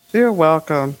yourself. You're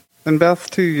welcome. And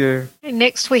best to you.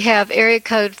 Next, we have area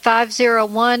code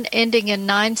 501 ending in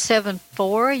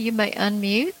 974. You may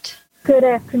unmute. Good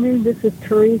afternoon. This is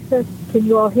Teresa. Can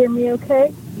you all hear me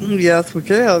okay? Yes, we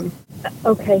can.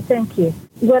 Okay, thank you.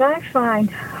 What I find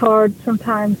hard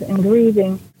sometimes in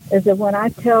grieving is that when I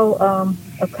tell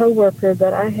a coworker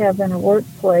that I have in a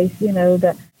workplace,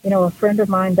 that, a friend of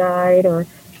mine died or,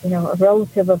 a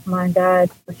relative of mine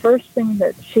died, the first thing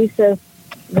that she says,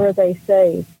 "Were they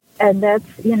saved?" And that's,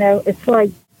 it's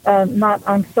like,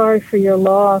 I'm sorry for your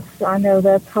loss. I know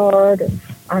that's hard. And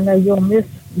I know you'll miss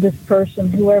this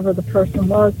person, whoever the person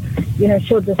was.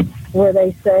 She'll just, "Were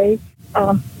they saved?"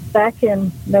 Back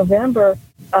in November,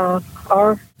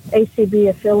 our ACB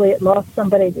affiliate lost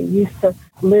somebody that used to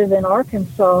live in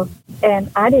Arkansas.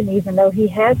 And I didn't even know he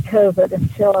had COVID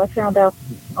until I found out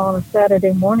on a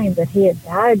Saturday morning that he had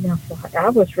died. And I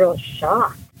was really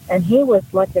shocked. And he was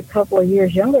like a couple of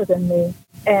years younger than me.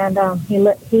 And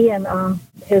he and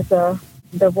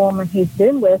the woman he's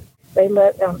been with,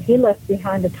 he left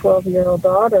behind a 12-year-old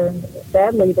daughter, and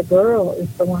sadly the girl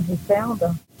is the one who found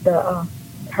him.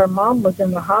 Her mom was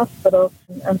in the hospital.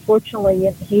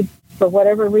 Unfortunately, for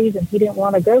whatever reason, he didn't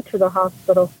want to go to the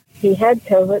hospital. He had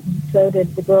COVID, and so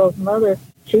did the girl's mother.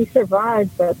 She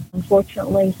survived, but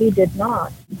unfortunately, he did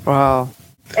not. Wow.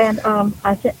 And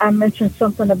I mentioned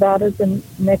something about it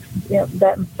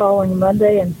that following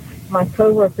Monday, and my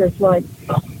coworker's like,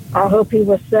 "I hope he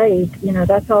was saved."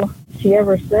 That's all she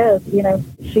ever says.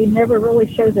 She never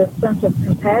really shows a sense of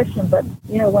compassion, but,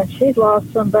 when she's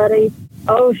lost somebody,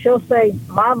 she'll say,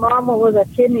 "My mama was a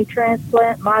kidney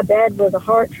transplant, my dad was a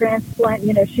heart transplant."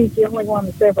 She's the only one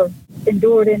that's ever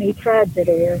endured any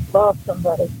tragedy or lost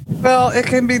somebody. Well, it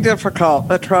can be difficult.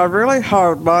 I try really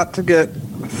hard not to get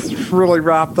really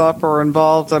wrapped up or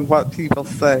involved in what people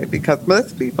say, because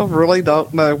most people really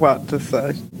don't know what to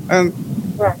say. And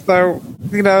right. So,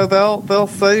 they'll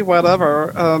say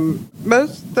whatever.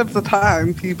 Most of the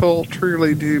time, people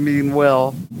truly do mean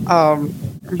well.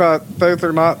 But those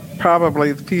are not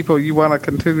probably the people you want to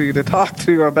continue to talk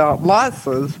to about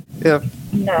losses if,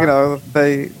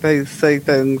 they say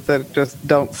things that just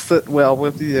don't sit well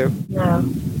with you. No.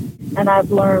 And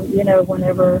I've learned,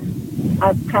 whenever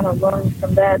I've kind of learned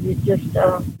from that, you just,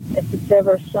 if it's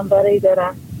ever somebody that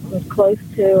I was close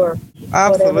to or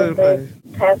Absolutely. whatever, they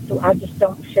passed away, I just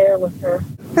don't share with her.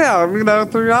 Yeah,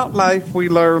 throughout life we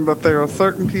learn that there are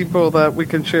certain people that we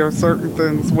can share certain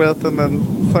things with, and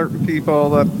then certain people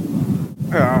that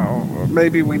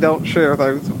maybe we don't share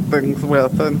those things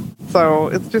with. And so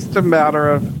it's just a matter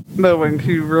of knowing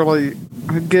who really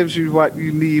gives you what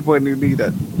you need when you need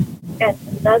it. And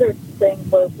another thing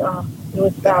was,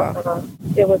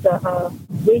 it was a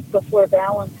week before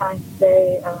Valentine's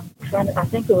Day. I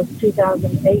think it was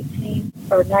 2018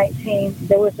 or 19.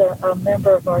 There was a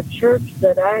member of our church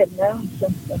that I had known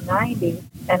since the 90s,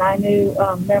 and I knew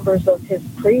members of his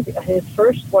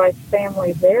first wife's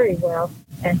family very well.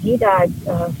 And he died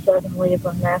suddenly of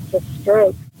a massive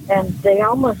stroke. And they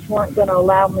almost weren't going to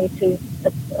allow me to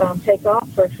take off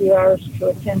for a few hours to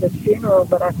attend his funeral,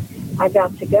 but I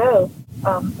got to go,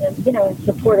 in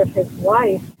support of his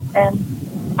wife. And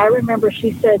I remember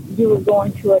she said, you were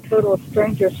going to a total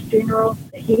stranger's funeral.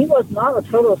 He was not a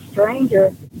total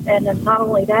stranger. And then not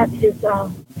only that, his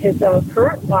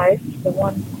current wife, the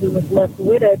one who was left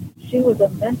widowed, she was a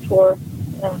mentor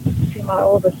to my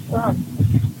oldest son.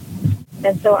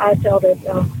 And so I felt it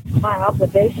my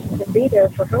obligation to be there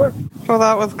for her. Well,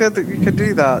 that was good that you could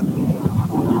do that.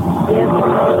 Yes.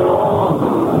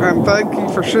 And thank you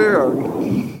for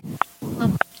sharing.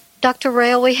 Dr.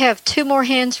 Rail, we have 2 more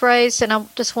hands raised, and I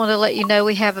just want to let you know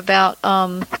we have about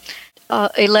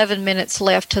 11 minutes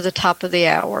left to the top of the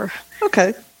hour.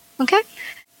 Okay.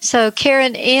 So,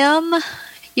 Karen M.,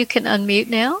 you can unmute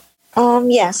now.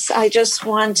 Yes, I just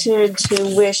wanted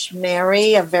to wish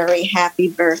Mary a very happy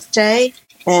birthday.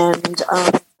 And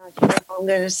I'm not sure if I'm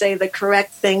going to say the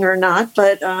correct thing or not,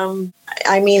 but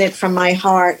I mean it from my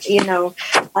heart.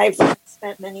 I've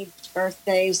spent many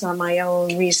birthdays on my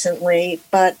own recently,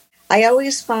 but I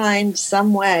always find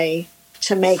some way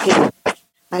to make it.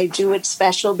 I do it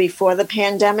special before the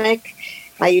pandemic.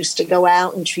 I used to go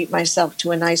out and treat myself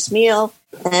to a nice meal,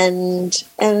 and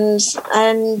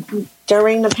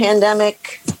during the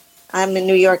pandemic, I'm in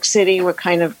New York City. We're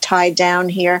kind of tied down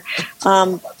here.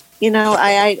 I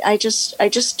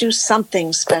just do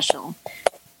something special.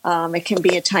 It can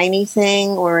be a tiny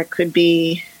thing, or it could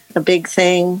be a big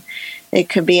thing. It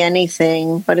could be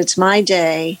anything, but it's my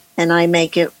day, and I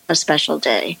make it a special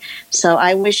day. So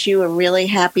I wish you a really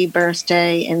happy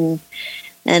birthday, and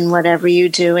whatever you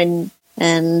do, and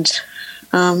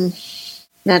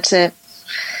that's it.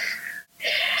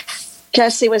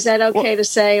 Jesse, was that okay to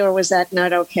say, or was that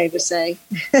not okay to say?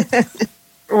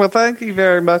 Well, thank you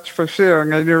very much for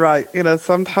sharing. And you're right.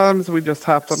 Sometimes we just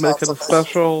have to make it a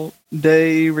special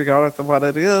day, regardless of what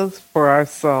it is, for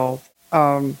ourselves.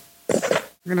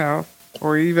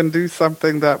 Or even do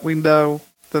something that we know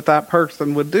that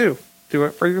person would do. Do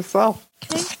it for yourself.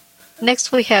 Okay.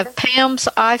 Next, we have Pam's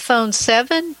iPhone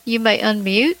 7. You may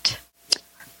unmute.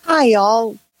 Hi,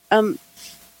 y'all.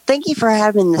 Thank you for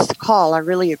having this call. I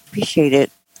really appreciate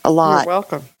it a lot. You're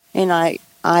welcome. And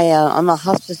I'm a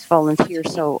hospice volunteer,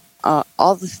 so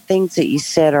all the things that you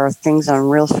said are things I'm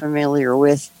real familiar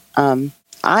with.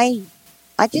 I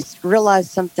just realized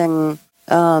something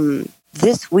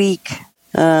this week.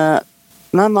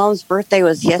 My mom's birthday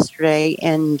was yesterday,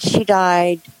 and she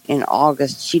died in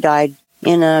August. She died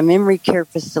in a memory care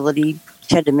facility.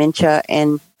 She had dementia,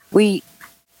 and the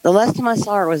last time I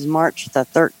saw her was March the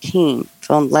 13th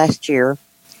from last year,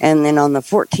 and then on the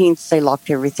 14th, they locked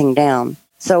everything down.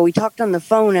 So we talked on the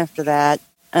phone after that,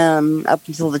 up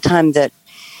until the time that,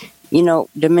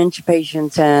 dementia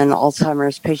patients and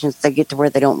Alzheimer's patients, they get to where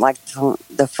they don't like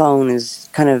the phone is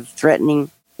kind of threatening,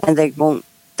 and they don't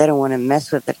want to mess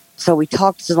with it. So we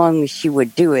talked as long as she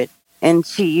would do it. And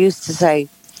she used to say,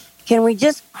 can we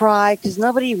just cry? Because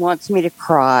nobody wants me to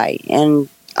cry. And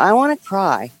I want to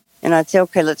cry. And I'd say,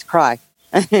 okay, let's cry.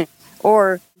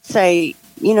 Or say,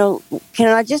 can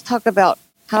I just talk about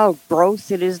how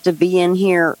gross it is to be in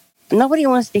here? Nobody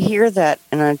wants to hear that.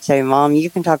 And I'd say, Mom,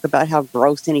 you can talk about how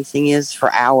gross anything is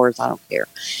for hours. I don't care.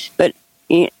 But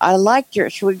I liked her.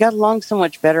 We got along so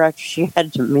much better after she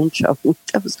had dementia.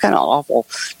 That was kind of awful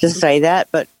to say that.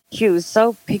 But she was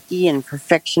so picky and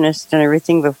perfectionist and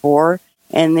everything before.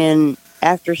 And then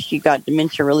after she got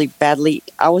dementia really badly,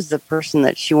 I was the person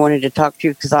that she wanted to talk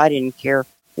to because I didn't care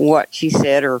what she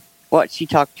said or what she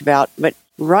talked about. But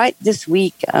right this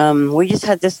week, we just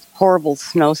had this horrible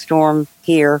snowstorm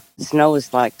here. The snow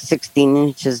is like 16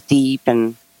 inches deep,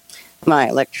 and my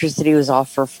electricity was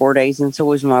off for 4 days, and so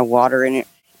was my water in it.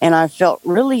 And I felt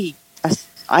really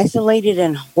isolated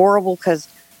and horrible because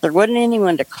there wasn't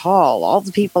anyone to call. All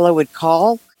the people I would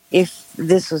call if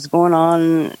this was going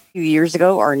on a few years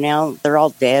ago are now, they're all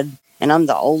dead. And I'm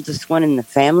the oldest one in the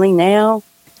family now,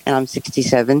 and I'm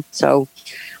 67. So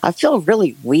I feel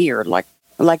really weird. Like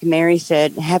Mary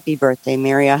said, happy birthday,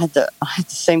 Mary. I had the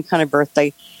same kind of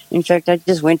birthday. In fact, I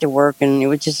just went to work, and it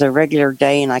was just a regular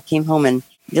day, and I came home, and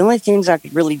the only things I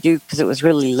could really do, because it was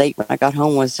really late when I got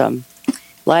home, was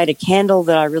light a candle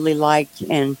that I really liked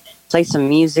and play some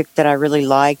music that I really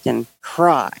liked and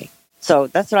cry. So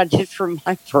that's what I did for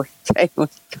my birthday.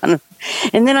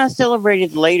 And then I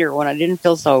celebrated later when I didn't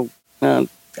feel so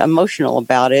emotional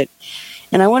about it.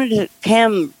 And I wanted to,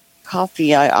 Pam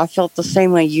Coffee, I felt the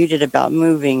same way you did about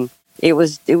moving. It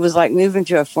was like moving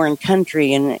to a foreign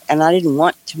country, and I didn't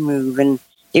want to move, and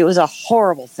it was a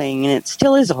horrible thing, and it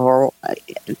still is a horrible.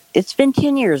 It's been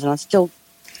 10 years, and it's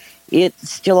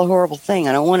still a horrible thing.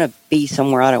 I don't want to be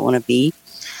somewhere I don't want to be,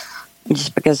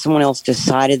 just because someone else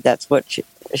decided that's what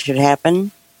should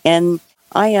happen. And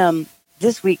I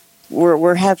this week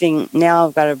we're having, now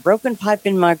I've got a broken pipe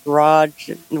in my garage,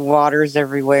 water's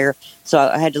everywhere, so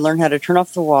I had to learn how to turn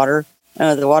off the water.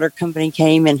 The water company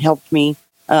came and helped me.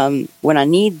 When I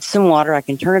need some water, I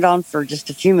can turn it on for just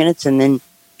a few minutes and then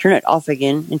turn it off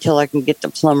again until I can get the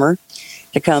plumber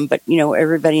to come. But,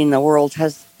 everybody in the world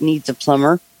needs a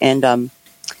plumber. And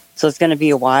so it's going to be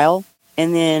a while.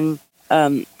 And then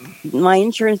my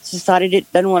insurance decided it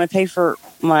doesn't want to pay for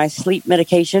my sleep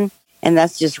medication. And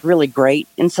that's just really great.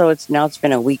 And so it's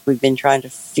been a week. We've been trying to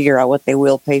figure out what they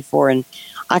will pay for. And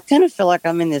I kind of feel like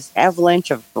I'm in this avalanche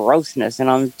of grossness. And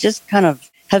I'm just kind of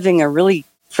having a really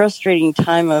frustrating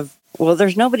time of, well,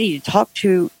 there's nobody to talk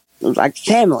to, like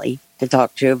family to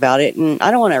talk to about it. And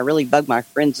I don't want to really bug my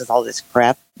friends with all this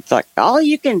crap. It's like, all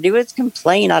you can do is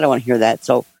complain. I don't want to hear that.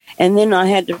 So, and then I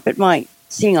had to put my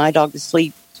seeing eye dog to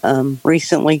sleep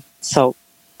recently. So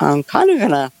I'm kind of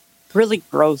in a really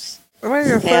gross. Well,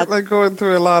 you're certainly going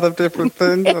through a lot of different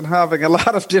things and having a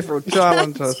lot of different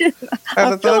challenges.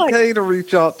 And it's okay to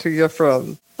reach out to your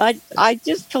friends. I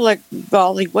just feel like,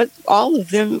 golly, all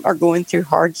of them are going through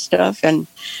hard stuff. And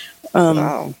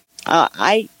wow.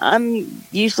 I'm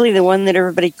usually the one that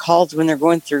everybody calls when they're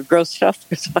going through gross stuff,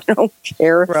 because I don't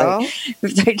care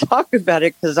if they talk about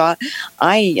it, because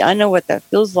I know what that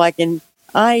feels like. And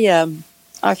I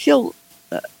feel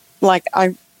like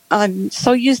I'm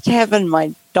so used to having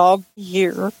my dog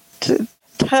here to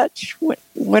touch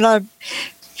when I'm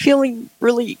feeling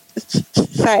really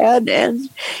sad. And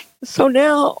so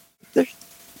now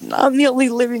I'm the only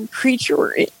living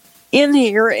creature in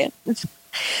here, and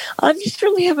I'm just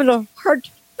really having a hard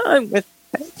time with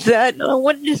that. And I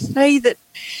wanted to say that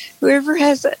whoever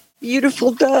has that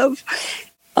beautiful dove,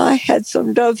 I had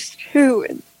some doves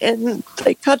too, and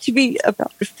they got to be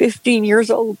about 15 years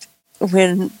old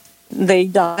when they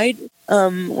died.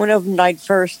 One of them died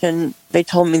first, and they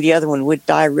told me the other one would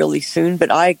die really soon,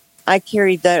 but I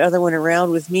carried that other one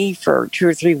around with me for 2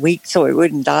 or 3 weeks so it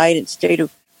wouldn't die, and it stayed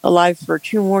alive for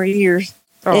 2 more years.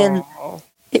 And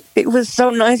it was so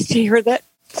nice to hear that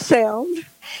sound.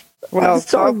 Well, it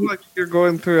sounds like you're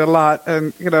going through a lot,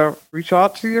 and, reach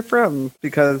out to your friends,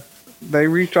 because they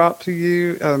reach out to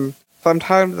you, and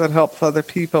sometimes it helps other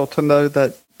people to know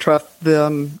that trust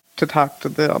them to talk to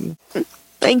them.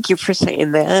 Thank you for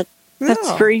saying that. Yeah.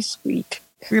 That's very sweet.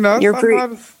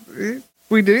 Sometimes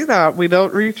we do that. We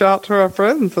don't reach out to our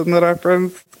friends, and then our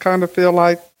friends kind of feel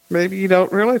like maybe you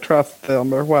don't really trust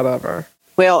them or whatever.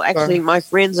 Well, actually, my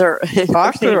friends are...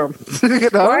 Talk to them.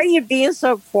 Why are you being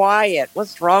so quiet?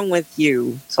 What's wrong with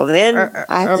you? So then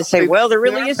I have to say, well, there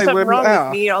really is something wrong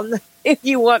with me. If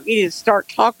you want me to start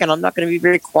talking, I'm not going to be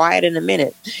very quiet in a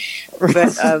minute.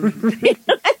 But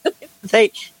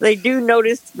they do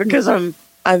notice, because I'm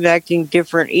acting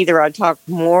different. Either I talk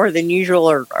more than usual,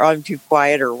 or I'm too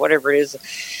quiet, or whatever it is.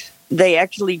 They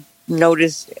actually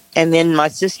noticed. And then my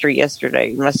sister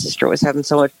was having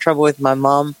so much trouble with my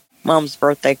mom's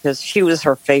birthday, because she was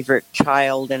her favorite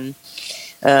child. And,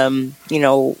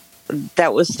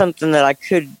 that was something that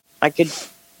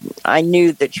I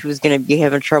knew that she was going to be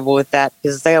having trouble with that,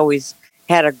 because they always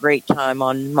had a great time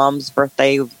on Mom's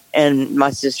birthday and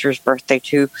my sister's birthday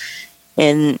too.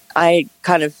 And I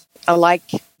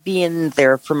liked being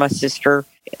there for my sister.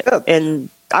 And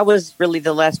I was really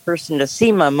the last person to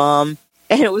see my mom.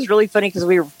 And it was really funny because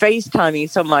we were FaceTiming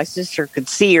so my sister could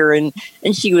see her. And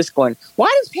she was going,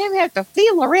 why does Pam have to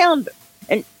feel around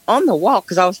and on the wall?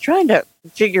 Because I was trying to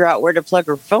figure out where to plug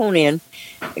her phone in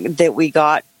that we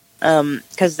got.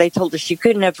 because they told her she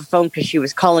couldn't have a phone because she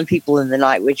was calling people in the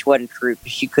night, which wasn't true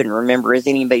because she couldn't remember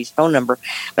anybody's phone number.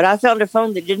 But I found a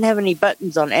phone that didn't have any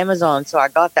buttons on Amazon, so I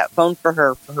got that phone for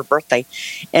her birthday.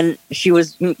 And she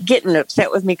was getting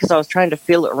upset with me because I was trying to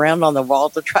feel it around on the wall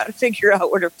to try to figure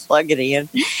out where to plug it in.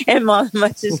 And my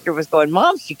sister was going,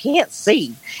 Mom, she can't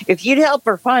see. If you'd help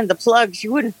her find the plug, she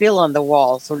wouldn't feel on the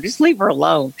wall, so just leave her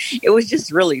alone. It was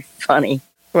just really funny.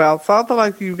 Well, it sounds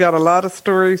like you've got a lot of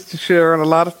stories to share and a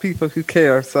lot of people who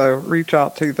care, so reach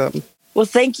out to them. Well,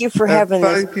 thank you for having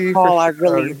this call.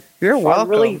 You're welcome. I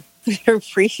really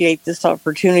appreciate this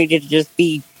opportunity to just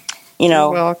be,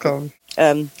 You're welcome.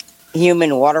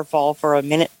 Human waterfall for a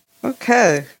minute.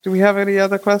 Okay. Do we have any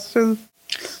other questions?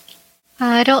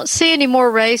 I don't see any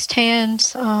more raised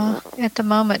hands at the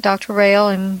moment, Dr. Rail,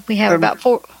 and we have about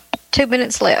 2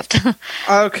 minutes left.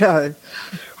 Okay.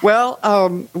 Well,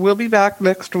 we'll be back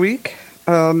next week,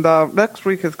 and next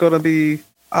week is going to be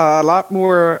a lot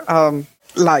more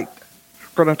light.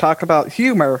 We're going to talk about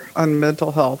humor and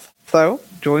mental health. So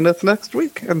join us next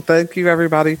week, and thank you,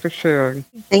 everybody, for sharing.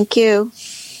 Thank you.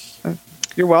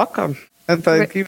 You're welcome, and thank you.